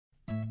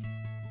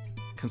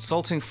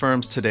Consulting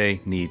firms today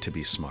need to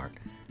be smart.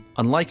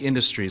 Unlike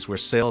industries where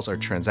sales are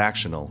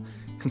transactional,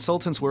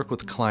 consultants work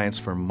with clients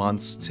for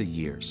months to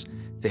years.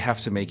 They have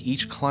to make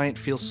each client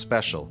feel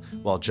special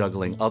while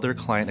juggling other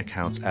client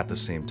accounts at the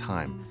same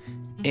time,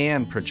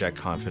 and project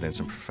confidence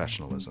and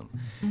professionalism.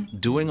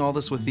 Doing all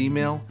this with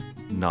email?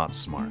 Not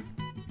smart.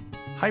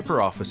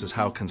 HyperOffice is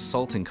how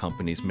consulting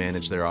companies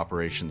manage their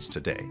operations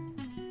today.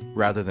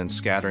 Rather than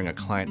scattering a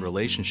client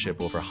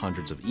relationship over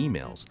hundreds of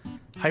emails,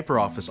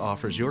 HyperOffice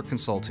offers your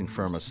consulting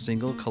firm a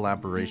single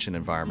collaboration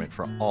environment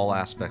for all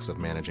aspects of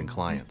managing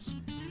clients.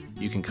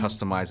 You can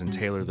customize and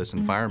tailor this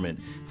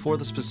environment for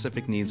the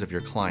specific needs of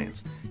your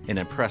clients and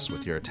impress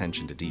with your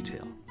attention to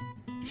detail.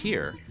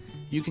 Here,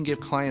 you can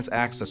give clients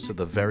access to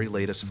the very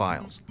latest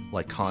files,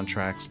 like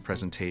contracts,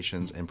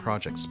 presentations, and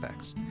project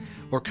specs,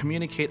 or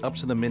communicate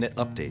up-to-the-minute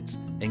updates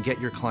and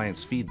get your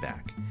clients'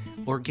 feedback,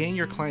 or gain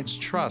your clients'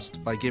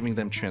 trust by giving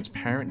them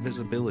transparent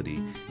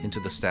visibility into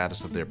the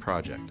status of their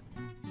project.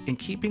 And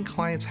keeping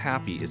clients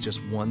happy is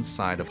just one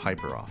side of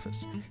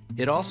HyperOffice.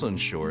 It also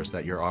ensures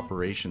that your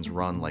operations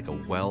run like a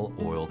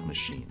well-oiled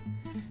machine.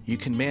 You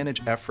can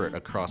manage effort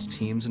across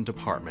teams and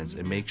departments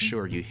and make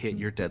sure you hit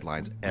your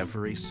deadlines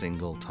every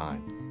single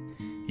time.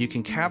 You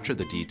can capture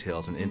the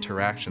details and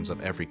interactions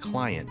of every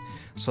client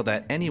so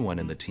that anyone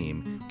in the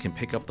team can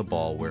pick up the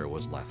ball where it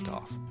was left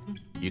off.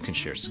 You can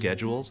share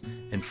schedules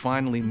and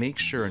finally make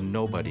sure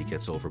nobody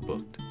gets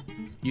overbooked.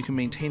 You can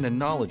maintain a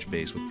knowledge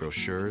base with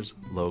brochures,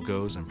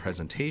 logos, and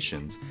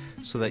presentations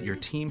so that your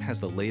team has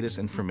the latest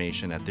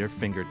information at their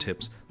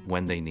fingertips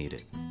when they need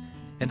it.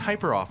 And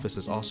HyperOffice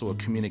is also a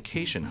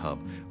communication hub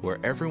where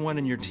everyone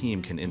in your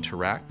team can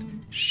interact,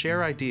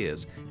 share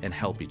ideas, and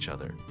help each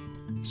other.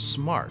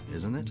 Smart,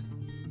 isn't it?